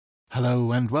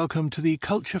Hello and welcome to the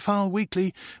Culture File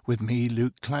Weekly with me,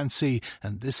 Luke Clancy.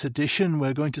 And this edition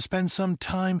we're going to spend some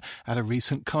time at a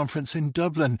recent conference in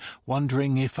Dublin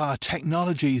wondering if our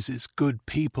technologies is good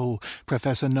people.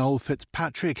 Professor Noel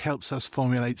Fitzpatrick helps us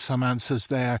formulate some answers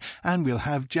there, and we'll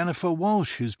have Jennifer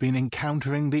Walsh, who's been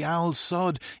encountering the owl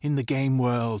sod in the game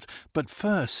world. But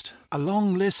first, a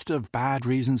long list of bad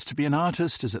reasons to be an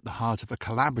artist is at the heart of a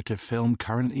collaborative film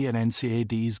currently at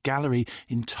NCAD's gallery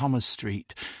in Thomas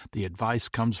Street. The advice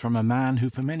comes from a man who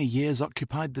for many years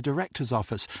occupied the director's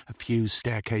office a few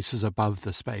staircases above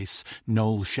the space,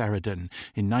 Noel Sheridan.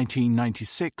 In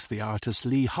 1996, the artist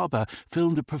Lee Hobber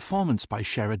filmed a performance by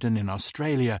Sheridan in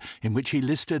Australia in which he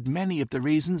listed many of the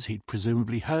reasons he'd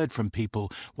presumably heard from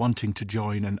people wanting to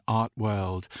join an art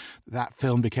world. That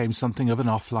film became something of an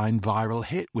offline viral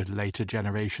hit with later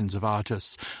generations of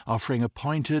artists, offering a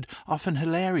pointed, often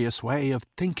hilarious way of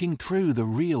thinking through the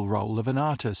real role of an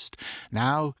artist.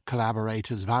 Now,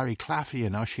 collaborators Vary Claffey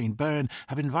and Oisin Byrne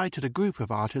have invited a group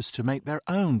of artists to make their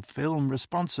own film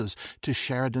responses to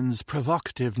Sheridan's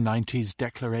provocative 90s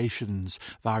declarations.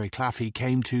 Vary Claffey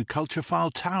came to Culture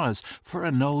File Towers for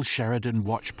a Noel Sheridan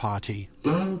watch party.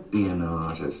 Don't be an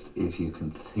artist if you can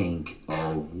think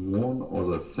of one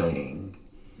other thing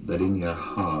that in your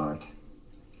heart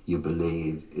you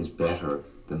believe is better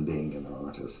than being an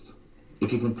artist.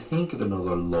 If you can think of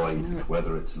another life,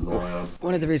 whether it's loyal...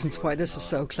 One of the reasons why this is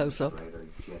so close up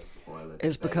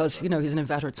is because, he's an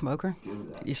inveterate smoker.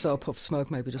 You saw a puff of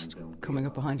smoke maybe just coming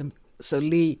up behind him. So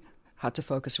Lee had to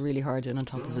focus really hard in on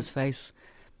top of his face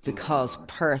because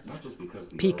Perth,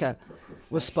 Pika,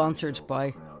 was sponsored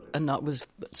by a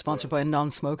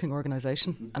non-smoking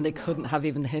organisation, and they couldn't have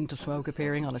even the hint of smoke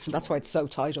appearing on it, and that's why it's so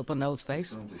tight up on Noel's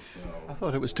face. I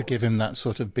thought it was to give him that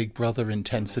sort of Big Brother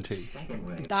intensity.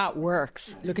 That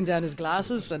works. Looking down his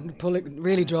glasses and pulling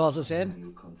really draws us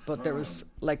in, but there was,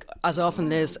 as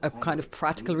often is, a kind of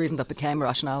practical reason that became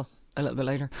rationale a little bit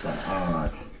later. That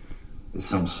art is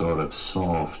some sort of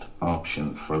soft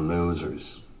option for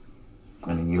losers,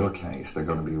 and in your case, they're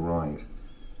going to be right.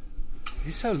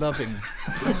 He's so loving.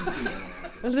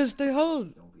 Well, there's the whole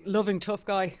loving tough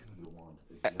guy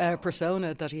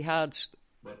persona that he had.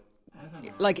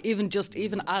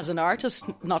 Even as an artist,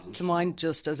 not to mind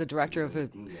just as a director of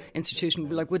an institution,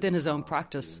 within his own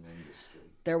practice,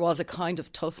 there was a kind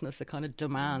of toughness, a kind of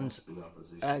demand.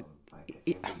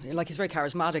 He's very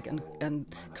charismatic, and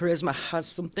charisma has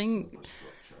something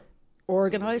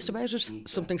organised about it,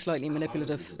 something slightly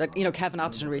manipulative. That Kevin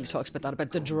Atherton really talks about that,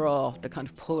 about the draw, the kind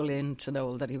of pull in to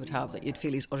Noel that he would have, that you'd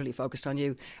feel he's utterly focused on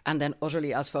you, and then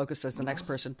utterly as focused as the next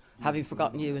person, having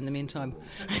forgotten you in the meantime.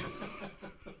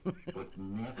 But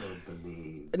never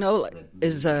believe Noel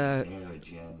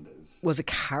agendas. was a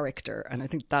character, and I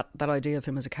think that idea of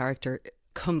him as a character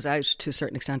comes out to a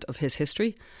certain extent of his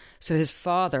history. So his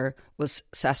father was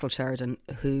Cecil Sheridan,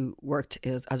 who worked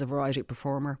as a variety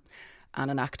performer and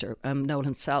an actor. Noel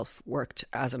himself worked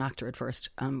as an actor at first,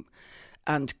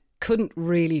 and couldn't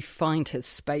really find his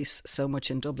space so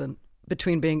much in Dublin,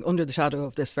 between being under the shadow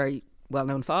of this very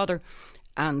well-known father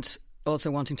and also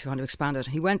wanting to kind of expand it.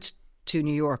 He went to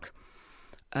New York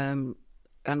and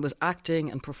was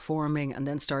acting and performing, and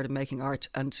then started making art,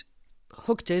 and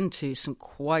hooked into some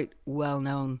quite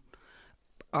well-known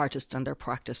artists and their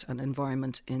practice and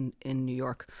environment in New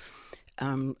York,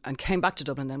 and came back to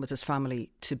Dublin then with his family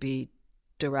to be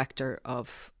director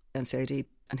of NCAD.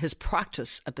 And his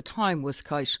practice at the time was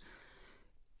quite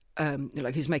he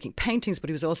was making paintings, but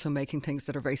he was also making things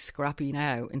that are very scrappy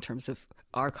now in terms of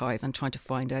archive, and trying to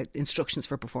find out instructions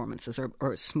for performances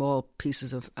or small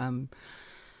pieces of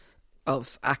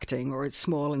acting or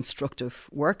small instructive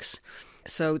works.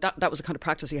 So that was the kind of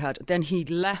practice he had. Then he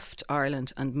left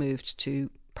Ireland and moved to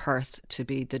Perth to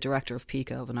be the director of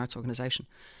Pika, of an arts organisation.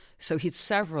 So he'd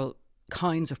several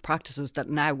kinds of practices that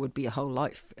now would be a whole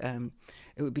life.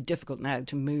 It would be difficult now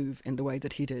to move in the way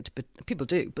that he did, but people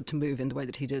do, but to move in the way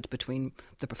that he did between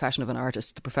the profession of an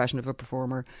artist, the profession of a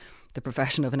performer, the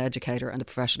profession of an educator, and the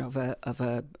profession of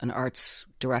an arts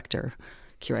director,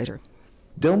 curator.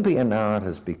 Don't be an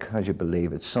artist because you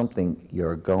believe it's something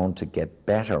you're going to get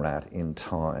better at in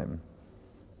time.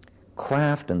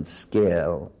 Craft and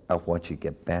skill are what you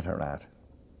get better at.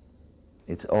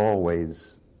 It's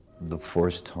always the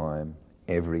first time,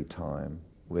 every time,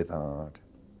 with art.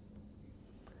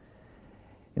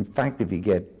 In fact, if you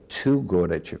get too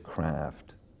good at your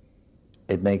craft,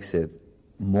 it makes it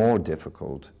more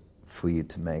difficult for you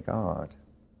to make art.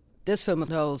 This film of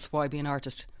Noel's, Why Be an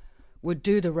Artist, would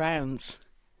do the rounds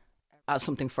as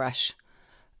something fresh,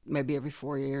 maybe every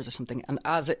 4 years or something. And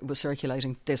as it was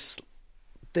circulating this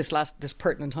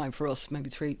pertinent time for us, maybe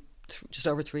just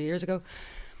over 3 years ago,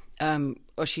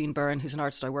 Oisin Byrne, who's an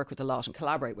artist I work with a lot and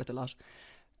collaborate with a lot,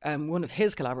 one of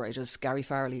his collaborators, Gary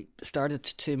Farley, started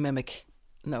to mimic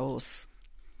Noel's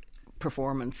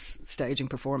staging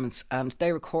performance, and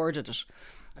they recorded it.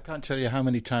 I can't tell you how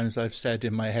many times I've said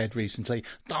in my head recently,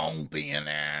 "Don't be an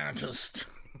artist."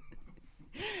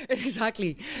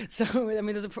 Exactly. So, I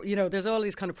mean, there's all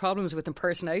these kind of problems with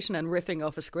impersonation and riffing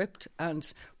off a script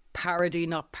and parody,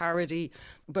 not parody.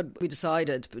 But we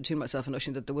decided between myself and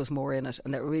Oisin that there was more in it,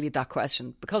 and that really that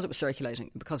question, because it was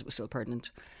circulating, because it was still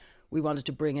pertinent, we wanted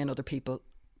to bring in other people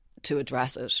to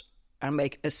address it and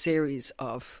make a series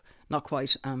of, not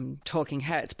quite talking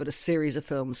heads, but a series of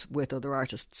films with other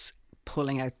artists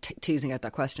pulling out, teasing out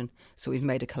that question. So we've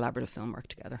made a collaborative film work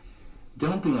together.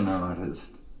 Don't be an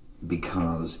artist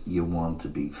because you want to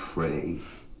be free.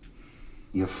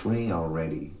 You're free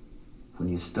already. When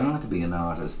you start to be an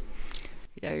artist...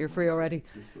 Yeah, you're free already.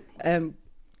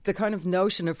 The kind of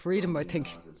notion of freedom, I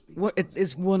think, it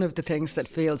is one of the things that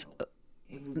feels,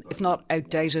 if not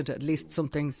outdated, at least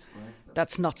something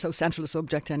that's not so central a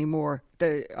subject anymore.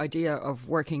 The idea of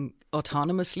working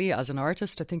autonomously as an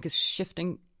artist, I think, is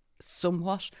shifting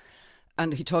somewhat.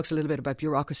 And he talks a little bit about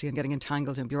bureaucracy and getting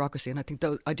entangled in bureaucracy. And I think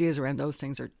those ideas around those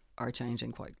things are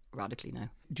changing quite radically now.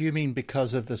 Do you mean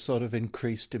because of the sort of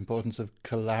increased importance of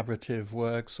collaborative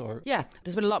works? Or yeah,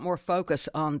 there's been a lot more focus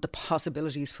on the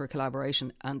possibilities for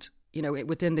collaboration. And,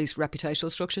 within these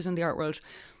reputational structures in the art world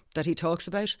that he talks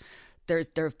about, there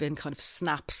have been kind of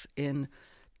snaps in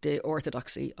the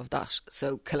orthodoxy of that.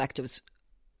 So collectives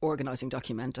organising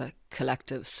Documenta,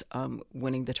 collectives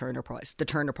winning the Turner Prize. The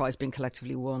Turner Prize being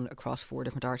collectively won across 4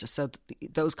 different artists. So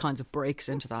those kinds of breaks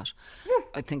into that,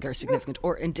 I think, are significant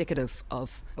or indicative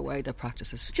of a way that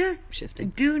practice is shifting.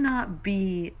 Do not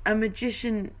be a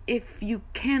magician if you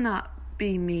cannot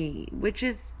be me, which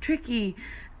is tricky,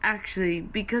 actually,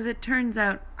 because it turns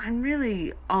out I'm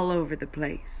really all over the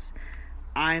place.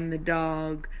 I'm the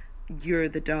dog, you're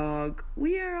the dog,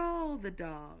 we are all the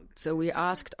dog. So we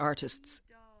asked artists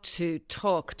to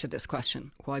talk to this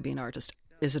question, why be an artist?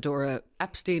 Isadora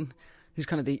Epstein, who's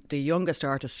kind of the youngest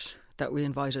artist that we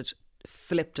invited,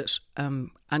 flipped it,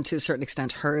 and to a certain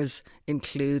extent hers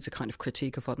includes a kind of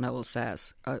critique of what Noel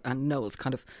says, and Noel's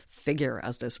kind of figure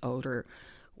as this older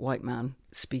white man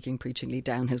speaking preachingly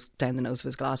down the nose of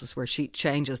his glasses, where she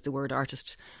changes the word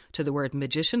artist to the word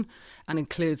magician and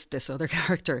includes this other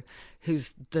character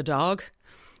who's the dog.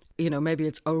 Maybe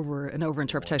it's an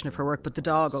over-interpretation of her work, but the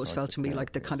dog always felt to me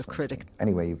like the kind of critic.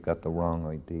 Anyway, you've got the wrong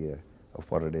idea of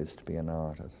what it is to be an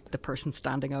artist. The person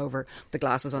standing over, the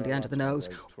glasses on the end of the nose,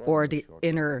 or the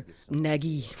inner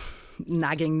nagging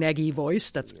voice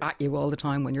that's at you all the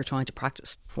time when you're trying to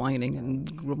practice whining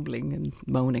and grumbling and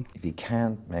moaning. If you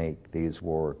can't make these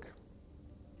work,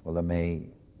 well, there may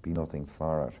be nothing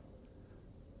for it,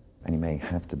 and you may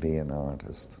have to be an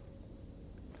artist.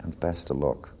 And best of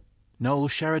luck. Noel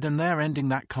Sheridan there, ending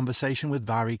that conversation with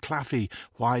Vari Claffey.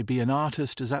 Why Be an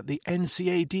Artist is at the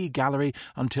NCAD Gallery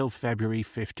until February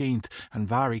 15th, and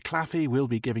Vari Claffey will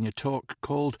be giving a talk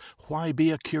called Why Be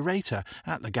a Curator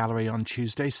at the gallery on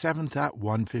Tuesday 7th at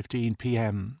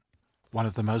 1:15pm. One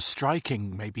of the most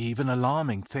striking, maybe even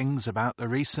alarming things about the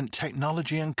recent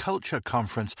Technology and Culture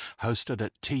Conference hosted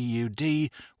at TUD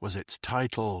was its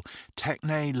title,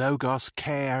 Techne, Logos,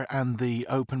 Care and the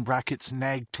open brackets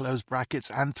neg close brackets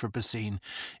Anthropocene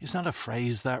is not a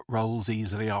phrase that rolls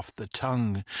easily off the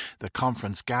tongue. The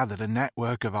conference gathered a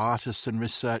network of artists and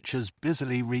researchers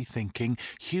busily rethinking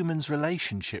humans'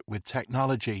 relationship with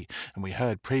technology, and we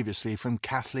heard previously from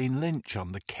Kathleen Lynch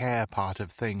on the care part of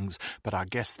things, but our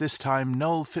guest this time,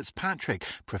 Noel Fitzpatrick,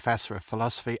 Professor of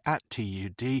Philosophy at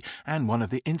TUD and one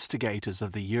of the instigators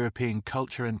of the European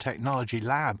Culture and Technology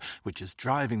Lab, which is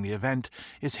driving the event,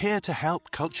 is here to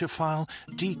help Culturephile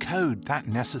decode that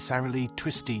necessarily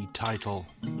twisty title.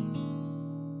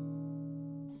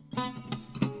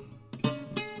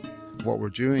 What we're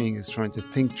doing is trying to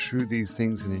think through these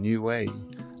things in a new way,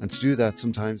 and to do that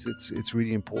sometimes it's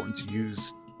really important to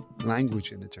use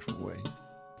language in a different way.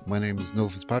 My name is Noel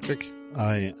Fitzpatrick.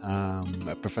 I am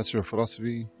a Professor of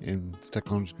Philosophy in the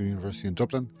Technological University in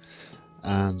Dublin,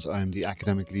 and I'm the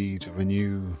academic lead of a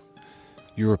new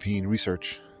European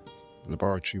research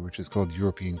laboratory which is called the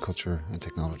European Culture and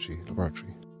Technology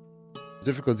Laboratory. The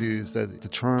difficulty is that the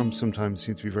terms sometimes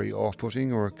seem to be very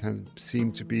off-putting or can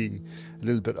seem to be a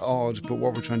little bit odd, but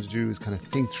what we're trying to do is kind of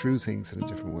think through things in a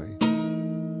different way.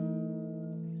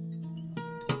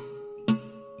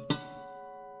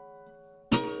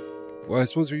 Well, I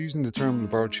suppose we're using the term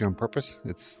laboratory on purpose.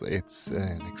 It's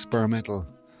an experimental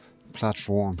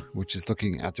platform which is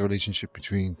looking at the relationship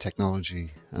between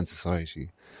technology and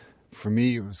society. for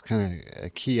me, it was kind of a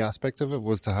key aspect of it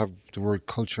was to have the word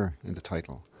culture in the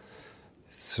title.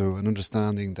 So an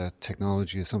understanding that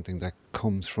technology is something that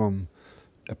comes from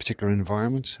a particular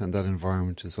environment, and that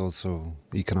environment is also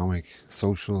economic,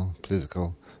 social,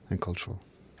 political, and cultural.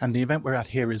 And the event we're at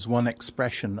here is one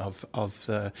expression of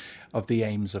the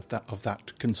aims of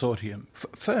that consortium.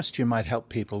 First, you might help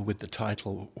people with the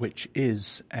title, which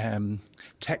is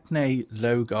Techne,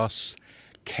 Logos,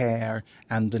 Care,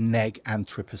 and the Neg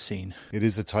Anthropocene. It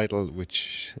is a title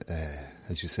which,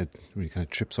 as you said, really kind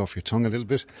of trips off your tongue a little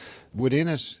bit. Within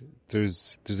it,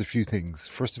 there's a few things.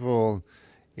 First of all,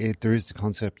 there is the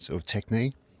concept of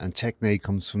techne, and techne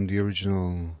comes from the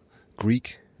original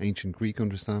Greek, ancient Greek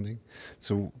understanding.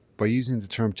 So by using the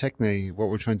term techne, what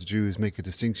we're trying to do is make a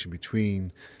distinction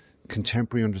between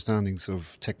contemporary understandings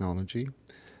of technology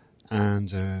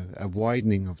and a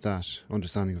widening of that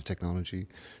understanding of technology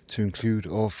to include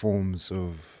all forms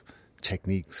of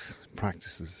techniques,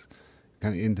 practices.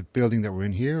 And in the building that we're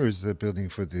in here is a building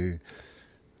for the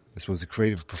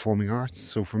creative performing arts.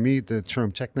 So for me, the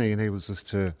term techne enables us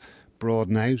to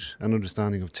broaden out an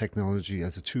understanding of technology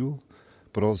as a tool,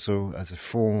 but also as a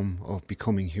form of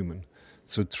becoming human.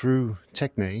 So through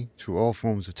techne, through all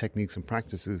forms of techniques and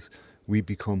practices, we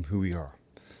become who we are.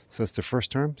 So that's the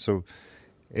first term. So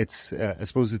it's, I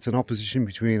suppose it's an opposition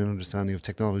between an understanding of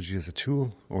technology as a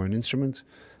tool or an instrument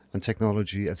and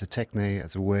technology as a techne,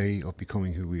 as a way of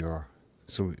becoming who we are.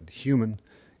 So human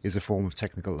is a form of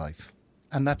technical life.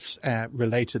 And that's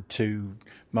related to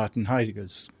Martin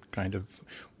Heidegger's kind of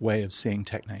way of seeing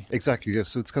techne. Exactly, yes.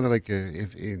 So it's kind of like,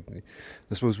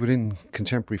 I suppose within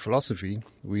contemporary philosophy,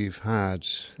 we've had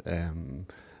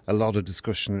a lot of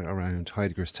discussion around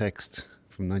Heidegger's text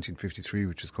from 1953,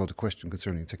 which is called A Question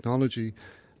Concerning Technology.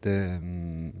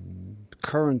 The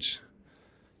current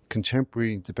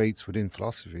contemporary debates within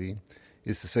philosophy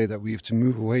is to say that we have to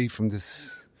move away from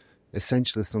this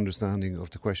essentialist understanding of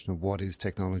the question of what is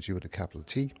technology with a capital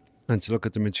T, and to look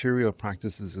at the material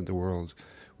practices in the world,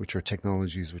 which are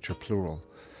technologies which are plural.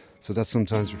 So that's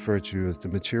sometimes referred to as the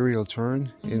material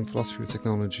turn in philosophy of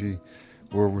technology,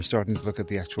 where we're starting to look at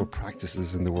the actual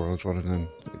practices in the world rather than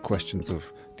questions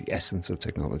of the essence of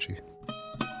technology.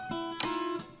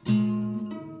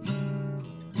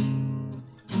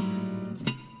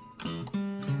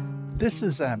 This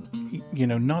is,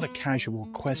 not a casual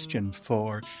question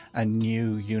for a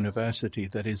new university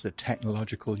that is a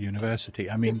technological university.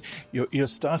 I mean, you're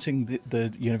starting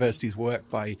the university's work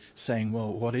by saying,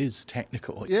 well, what is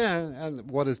technical? Yeah, and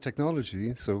what is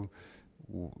technology? So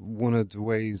one of the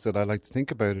ways that I like to think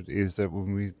about it is that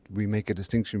when we make a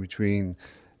distinction between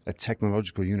a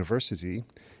technological university,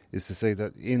 is to say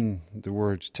that in the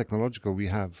word technological we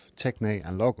have techne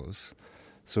and logos.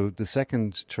 So the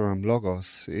second term,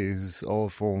 logos, is all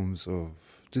forms of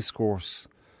discourse,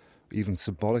 even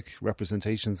symbolic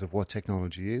representations of what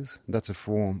technology is. That's a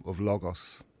form of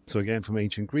logos. So again, from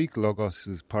ancient Greek, logos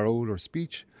is parole or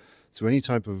speech. So any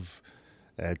type of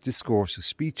discourse or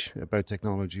speech about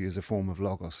technology is a form of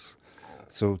logos.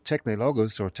 So techne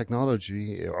logos, or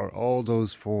technology, are all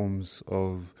those forms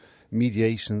of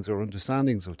mediations or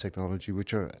understandings of technology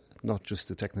which are not just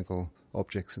the technical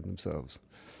objects in themselves.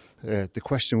 The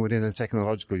question within a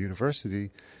technological university,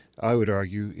 I would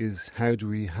argue, is how do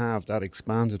we have that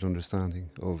expanded understanding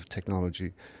of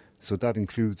technology? So that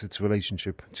includes its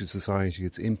relationship to society,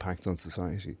 its impact on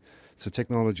society. So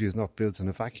technology is not built in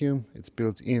a vacuum, it's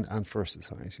built in and for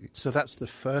society. So that's the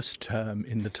first term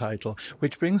in the title,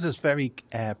 which brings us very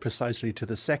precisely to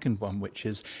the second one, which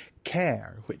is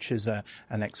care, which is an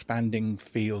expanding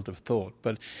field of thought.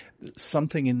 But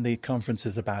something in the conference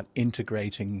is about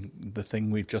integrating the thing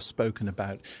we've just spoken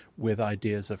about with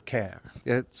ideas of care.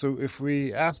 Yeah, so if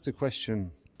we ask the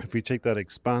question, if we take that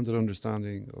expanded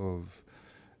understanding of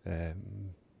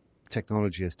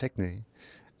technology as techne,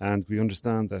 and we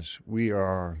understand that we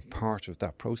are part of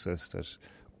that process, that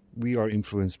we are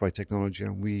influenced by technology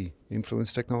and we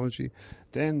influence technology,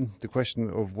 then the question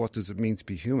of what does it mean to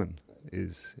be human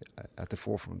is at the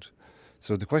forefront.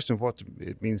 So the question of what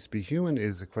it means to be human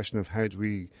is a question of how do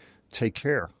we take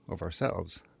care of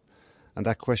ourselves. And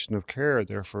that question of care,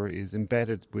 therefore, is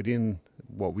embedded within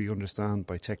what we understand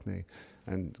by techne.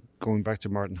 And going back to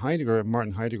Martin Heidegger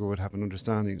would have an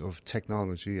understanding of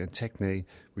technology and techne,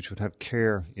 which would have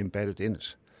care embedded in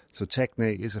it. So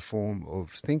techne is a form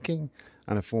of thinking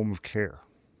and a form of care.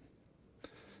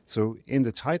 So in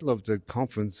the title of the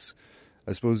conference,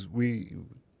 I suppose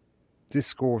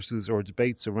discourses or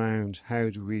debates around how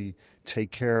do we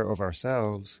take care of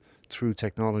ourselves through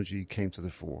technology came to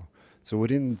the fore. So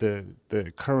within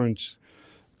the current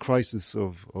crisis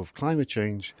of climate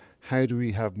change, how do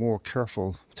we have more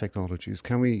careful technologies?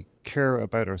 Can we care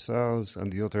about ourselves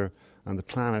and the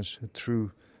planet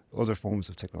through other forms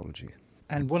of technology?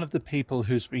 And one of the people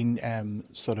who's been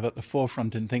sort of at the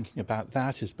forefront in thinking about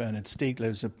that is Bernard Stiegler,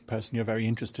 who's a person you're very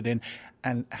interested in.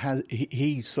 And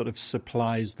he sort of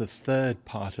supplies the third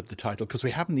part of the title, because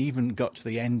we haven't even got to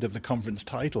the end of the conference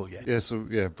title yet.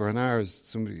 Bernard is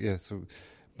somebody. So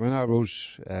Bernard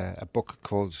wrote a book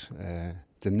called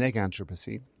The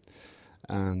Neg-Anthropocene.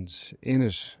 And in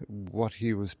it, what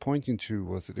he was pointing to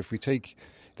was that if we take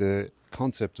the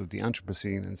concept of the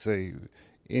Anthropocene and say,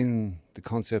 in the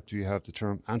concept you have the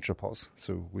term anthropos,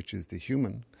 so which is the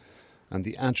human, and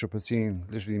the Anthropocene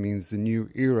literally means the new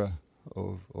era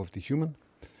of the human.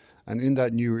 And in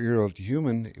that new era of the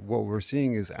human, what we're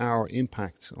seeing is our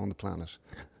impact on the planet.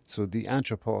 So the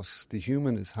anthropos, the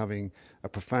human, is having a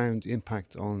profound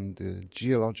impact on the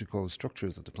geological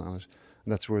structures of the planet.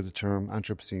 And that's where the term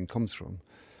Anthropocene comes from.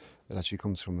 It actually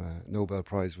comes from a Nobel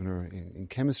Prize winner in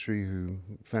chemistry who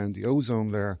found the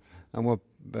ozone layer. And what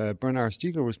Bernard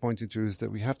Stiegler was pointing to is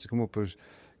that we have to come up with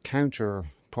counter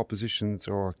propositions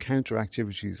or counter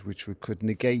activities which could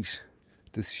negate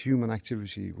this human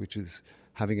activity, which is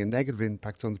having a negative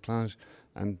impact on the planet,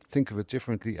 and think of it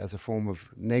differently as a form of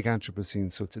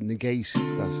neg-Anthropocene, so to negate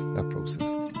that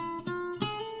process.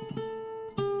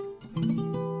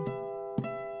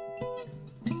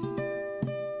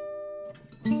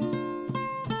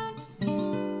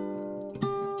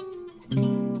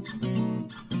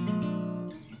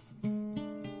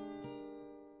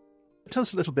 Tell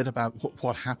us a little bit about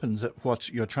what happens at what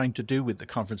you're trying to do with the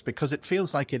conference, because it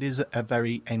feels like it is a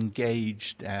very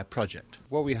engaged project.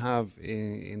 What we have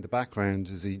in the background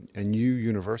is a new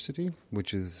university,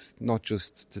 which is not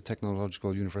just the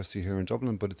Technological University here in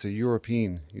Dublin, but it's a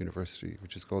European university,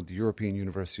 which is called the European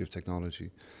University of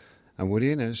Technology. And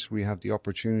within it, we have the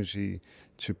opportunity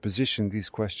to position these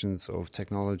questions of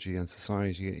technology and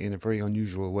society in a very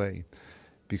unusual way,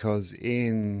 because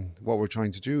in what we're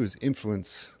trying to do is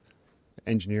influence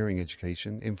engineering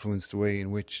education, influence the way in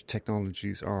which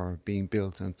technologies are being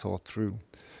built and thought through.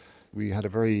 We had a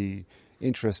very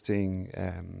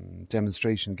interesting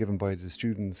demonstration given by the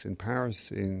students in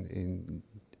Paris in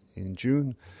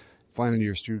June. Final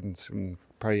year students from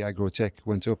Paris Agrotech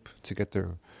went up to get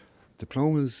their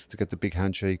diplomas, to get the big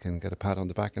handshake and get a pat on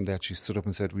the back, and they actually stood up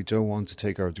and said, we don't want to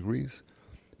take our degrees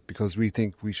because we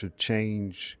think we should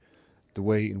change the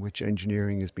way in which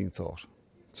engineering is being taught.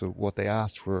 So what they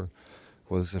asked for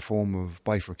was a form of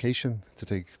bifurcation, to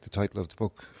take the title of the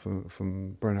book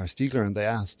from Bernard Stiegler, and they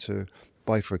asked to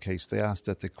bifurcate. They asked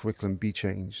that the curriculum be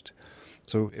changed.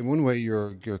 So in one way,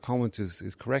 your comment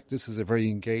is correct. This is a very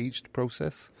engaged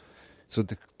process. So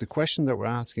the question that we're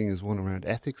asking is one around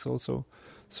ethics also.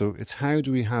 So it's how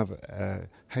do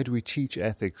we teach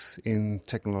ethics in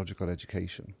technological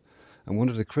education? And one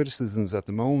of the criticisms at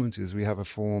the moment is we have a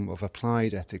form of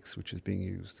applied ethics which is being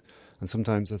used. And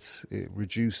sometimes that's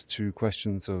reduced to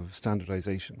questions of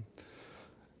standardization.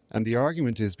 And the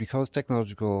argument is because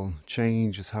technological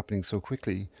change is happening so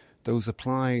quickly, those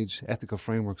applied ethical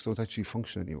frameworks don't actually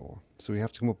function anymore. So we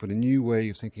have to come up with a new way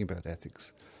of thinking about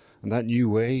ethics. And that new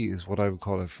way is what I would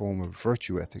call a form of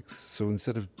virtue ethics. So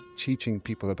instead of teaching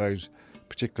people about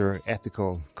particular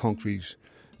ethical, concrete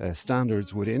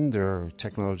standards within their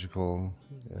technological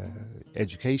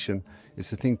education, is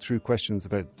to think through questions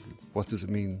about what does it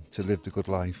mean to live the good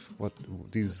life. What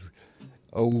these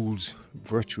old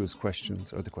virtuous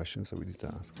questions are the questions that we need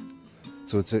to ask.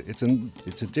 So it's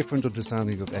a different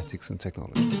understanding of ethics and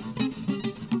technology.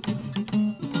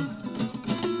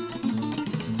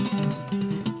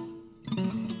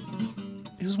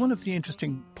 One of the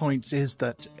interesting points is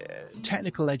that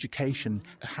technical education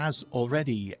has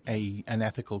already an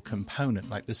ethical component.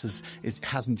 Like it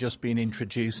hasn't just been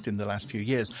introduced in the last few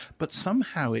years, but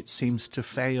somehow it seems to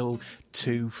fail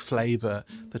to flavour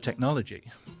the technology.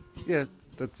 Yeah,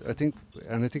 I think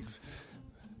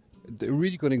the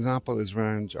really good example is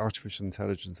around artificial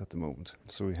intelligence at the moment.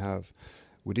 So we have,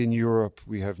 within Europe,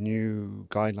 we have new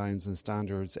guidelines and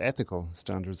standards, ethical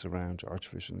standards around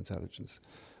artificial intelligence.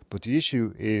 But the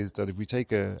issue is that if we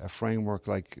take a framework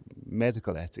like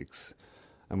medical ethics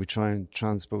and we try and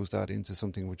transpose that into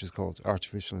something which is called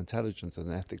artificial intelligence and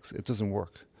ethics, it doesn't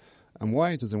work. And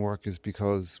why it doesn't work is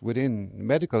because within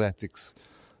medical ethics,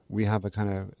 we have a kind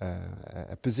of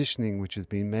a positioning which has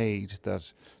been made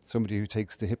that somebody who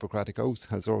takes the Hippocratic Oath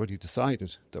has already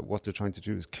decided that what they're trying to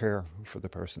do is care for the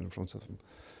person in front of them.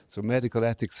 So medical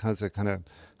ethics has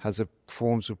a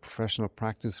forms of professional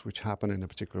practice which happen in a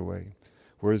particular way.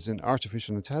 Whereas in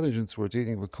artificial intelligence, we're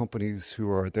dealing with companies who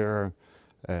are there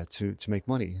to make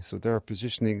money. So their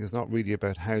positioning is not really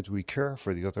about how do we care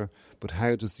for the other, but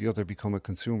how does the other become a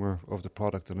consumer of the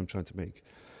product that I'm trying to make.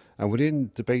 And within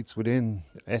debates within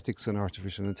ethics and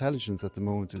artificial intelligence at the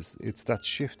moment, it's that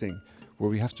shifting where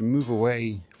we have to move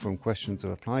away from questions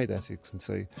of applied ethics and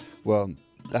say, well,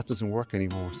 that doesn't work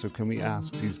anymore. So can we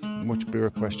ask these much bigger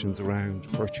questions around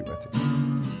virtue ethics?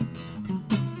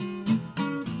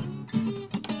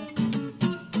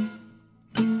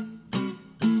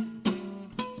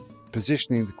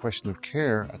 Positioning the question of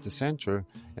care at the centre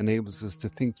enables us to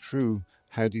think through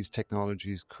how these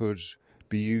technologies could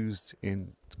be used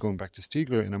in, going back to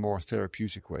Stiegler, in a more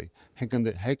therapeutic way. How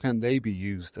can they be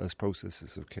used as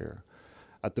processes of care?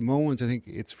 At the moment, I think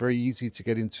it's very easy to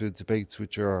get into debates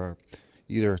which are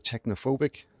either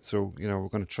technophobic, so we're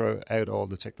going to throw out all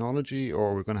the technology,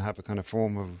 or we're going to have a kind of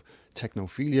form of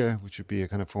technophilia, which would be a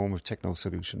kind of form of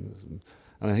techno-solutionism.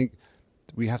 And I think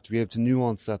we have to be able to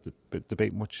nuance that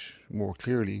debate much more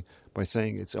clearly by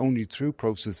saying it's only through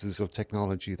processes of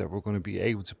technology that we're going to be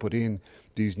able to put in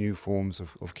these new forms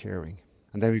of caring.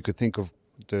 And then we could think of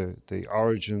the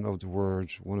origin of the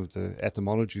word. One of the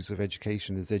etymologies of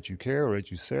education is educare or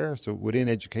educere. So within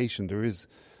education there is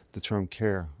the term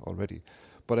care already.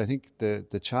 But I think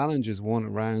the challenge is one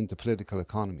around the political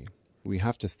economy. We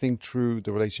have to think through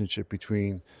the relationship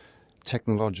between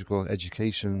technological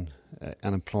education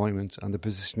and employment and the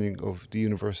positioning of the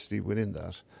university within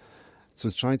that. So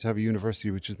it's trying to have a university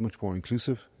which is much more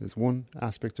inclusive is one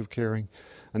aspect of caring.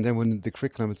 And then when the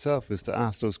curriculum itself is to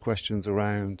ask those questions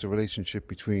around the relationship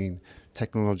between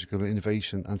technological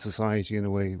innovation and society in a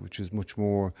way which is much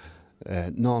more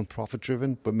non-profit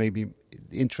driven, but maybe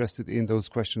interested in those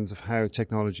questions of how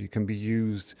technology can be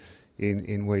used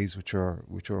in ways which are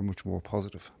much more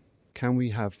positive. Can we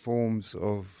have forms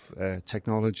of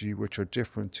technology which are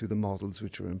different to the models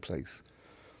which are in place?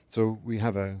 So we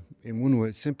have in one way,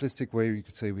 simplistic way, we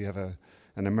could say we have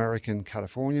an American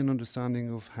Californian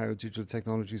understanding of how digital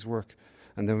technologies work.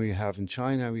 And then we have in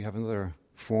China, we have another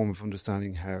form of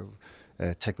understanding how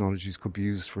technologies could be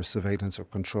used for surveillance or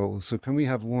control. So can we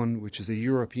have one which is a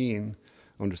European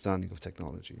understanding of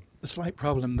technology? The slight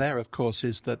problem there, of course,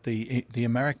 is that the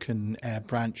American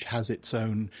branch has its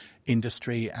own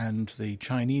industry and the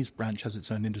Chinese branch has its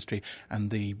own industry,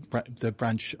 and the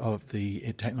branch of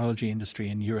the technology industry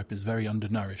in Europe is very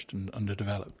undernourished and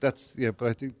underdeveloped. But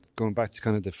I think going back to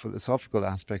kind of the philosophical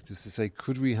aspect is to say,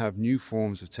 could we have new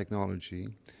forms of technology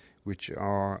which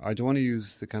are, I don't want to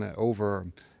use the kind of over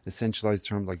essentialized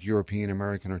term like European,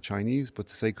 American or Chinese, but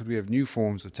to say, could we have new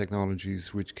forms of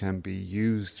technologies which can be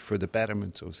used for the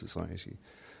betterment of society?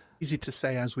 Easy to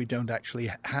say as we don't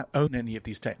actually own any of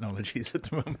these technologies at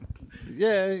the moment.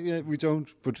 Yeah, we don't.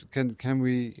 But can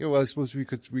we? I suppose we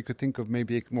could think of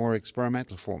maybe more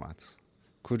experimental formats.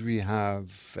 Could we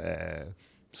have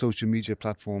social media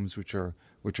platforms which are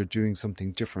doing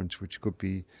something different, which could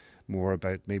be more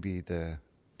about maybe the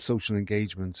social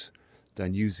engagement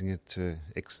than using it to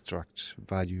extract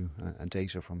value and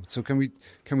data from it. So can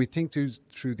we think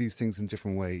through these things in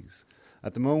different ways?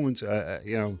 At the moment,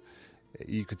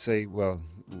 you could say, well,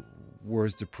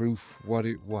 where's the proof?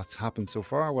 What's happened so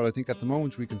far? Well, I think at the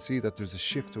moment we can see that there's a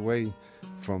shift away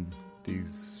from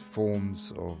these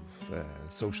forms of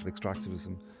social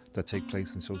extractivism that take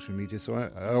place in social media. So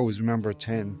I always remember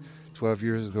 10, 12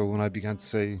 years ago when I began to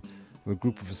say, a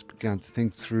group of us began to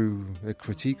think through a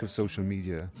critique of social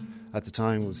media. At the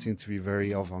time, it seemed to be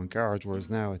very avant-garde, whereas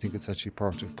now I think it's actually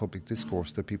part of public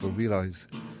discourse that people realise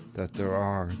that there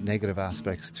are negative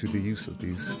aspects to the use of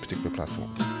these particular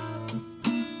platforms.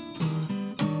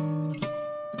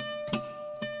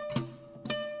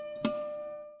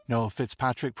 Noel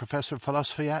Fitzpatrick, Professor of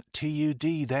Philosophy at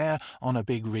TUD, there on a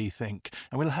big rethink.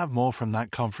 And we'll have more from that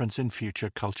conference in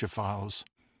future Culture Files.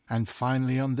 And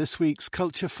finally, on this week's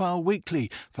Culture File Weekly,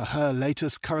 for her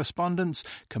latest correspondence,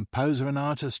 composer and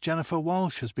artist Jennifer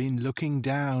Walshe has been looking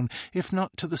down, if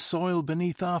not to the soil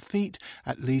beneath our feet,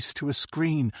 at least to a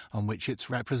screen on which it's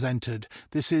represented.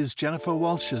 This is Jennifer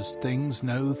Walshe's Things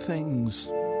Know Things.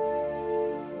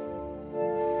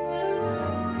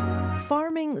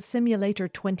 Farming Simulator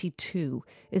 22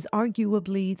 is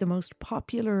arguably the most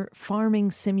popular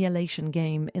farming simulation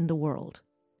game in the world.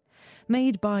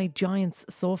 Made by Giants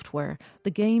Software,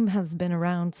 the game has been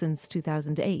around since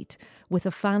 2008, with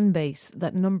a fan base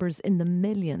that numbers in the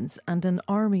millions and an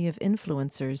army of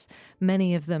influencers,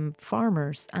 many of them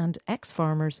farmers and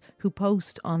ex-farmers who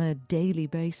post on a daily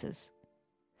basis.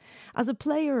 As a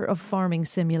player of Farming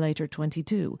Simulator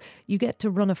 22, you get to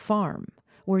run a farm,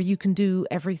 where you can do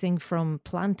everything from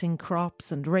planting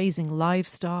crops and raising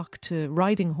livestock to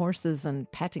riding horses and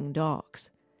petting dogs.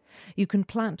 You can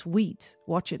plant wheat,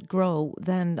 watch it grow,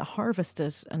 then harvest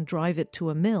it and drive it to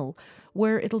a mill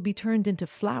where it'll be turned into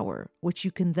flour, which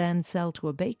you can then sell to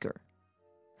a baker.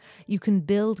 You can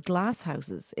build glass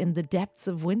houses in the depths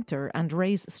of winter and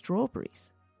raise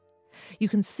strawberries. You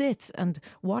can sit and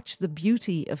watch the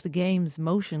beauty of the game's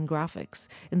motion graphics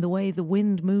in the way the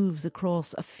wind moves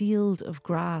across a field of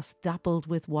grass dappled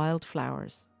with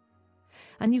wildflowers.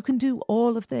 And you can do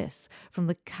all of this from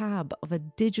the cab of a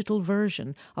digital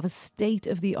version of a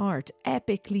state-of-the-art,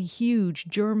 epically huge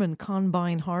German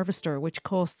combine harvester which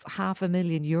costs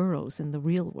 €500,000 in the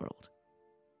real world.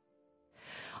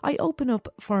 I open up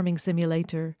Farming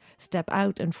Simulator, step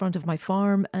out in front of my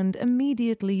farm and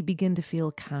immediately begin to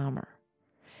feel calmer.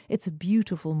 It's a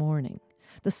beautiful morning.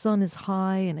 The sun is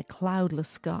high in a cloudless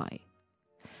sky.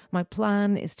 My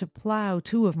plan is to plough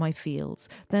 2 of my fields,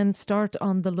 then start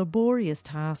on the laborious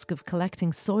task of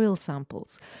collecting soil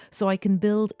samples so I can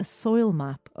build a soil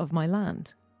map of my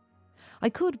land. I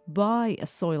could buy a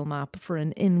soil map for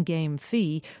an in-game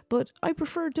fee, but I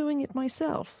prefer doing it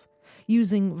myself,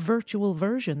 using virtual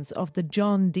versions of the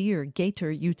John Deere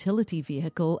Gator utility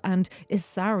vehicle and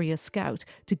Isaria Scout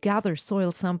to gather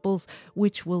soil samples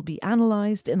which will be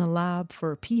analysed in a lab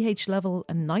for pH level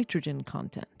and nitrogen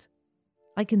content.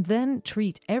 I can then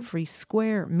treat every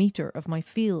square metre of my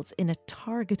fields in a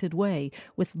targeted way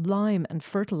with lime and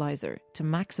fertiliser to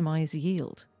maximise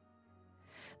yield.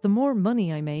 The more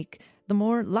money I make, the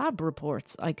more lab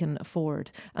reports I can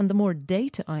afford, and the more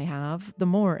data I have, the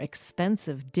more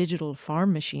expensive digital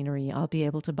farm machinery I'll be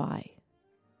able to buy.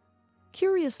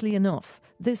 Curiously enough,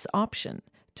 this option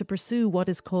to pursue what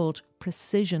is called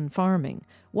precision farming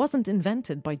wasn't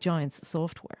invented by Giants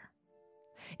Software.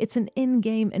 It's an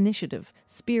in-game initiative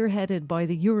spearheaded by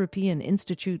the European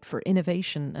Institute for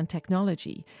Innovation and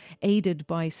Technology, aided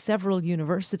by several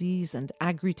universities and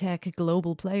agri-tech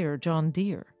global player John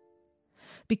Deere.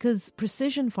 Because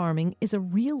precision farming is a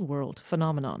real-world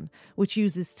phenomenon which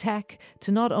uses tech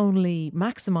to not only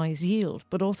maximise yield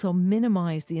but also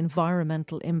minimise the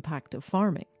environmental impact of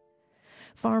farming.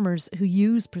 Farmers who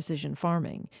use precision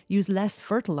farming use less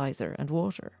fertiliser and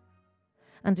water.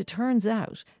 And it turns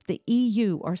out the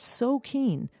EU are so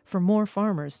keen for more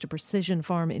farmers to precision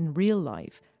farm in real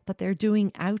life that they're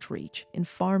doing outreach in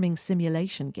farming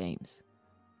simulation games.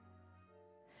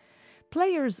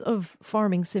 Players of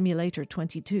Farming Simulator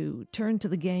 22 turn to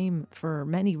the game for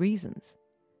many reasons: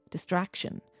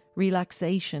 distraction,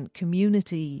 relaxation,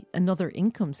 community, another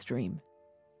income stream.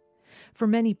 For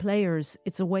many players,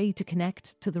 it's a way to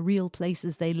connect to the real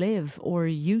places they live or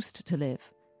used to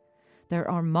live. There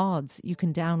are mods you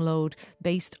can download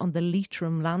based on the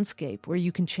Leitrim landscape where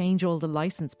you can change all the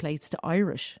license plates to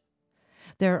Irish.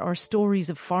 There are stories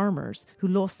of farmers who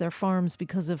lost their farms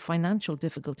because of financial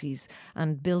difficulties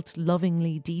and built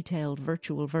lovingly detailed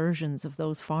virtual versions of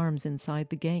those farms inside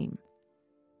the game.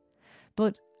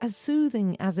 But as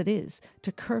soothing as it is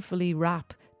to carefully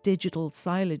wrap digital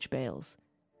silage bales,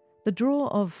 the draw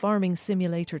of Farming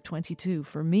Simulator 22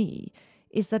 for me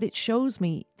is that it shows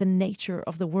me the nature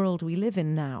of the world we live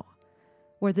in now,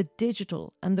 where the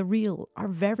digital and the real are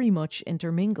very much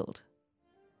intermingled.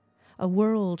 A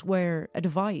world where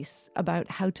advice about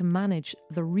how to manage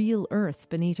the real earth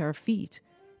beneath our feet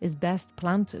is best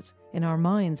planted in our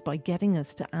minds by getting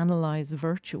us to analyse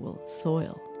virtual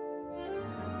soil.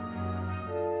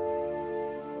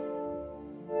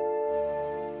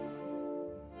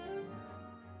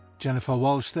 Jennifer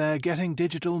Walsh there, getting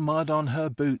digital mud on her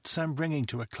boots and bringing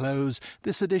to a close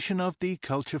this edition of the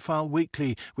Culture File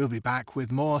Weekly. We'll be back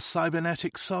with more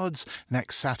cybernetic sods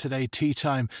next Saturday tea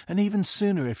time, and even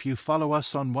sooner if you follow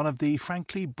us on one of the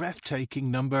frankly breathtaking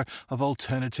number of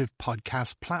alternative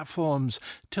podcast platforms.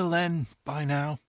 Till then, bye now.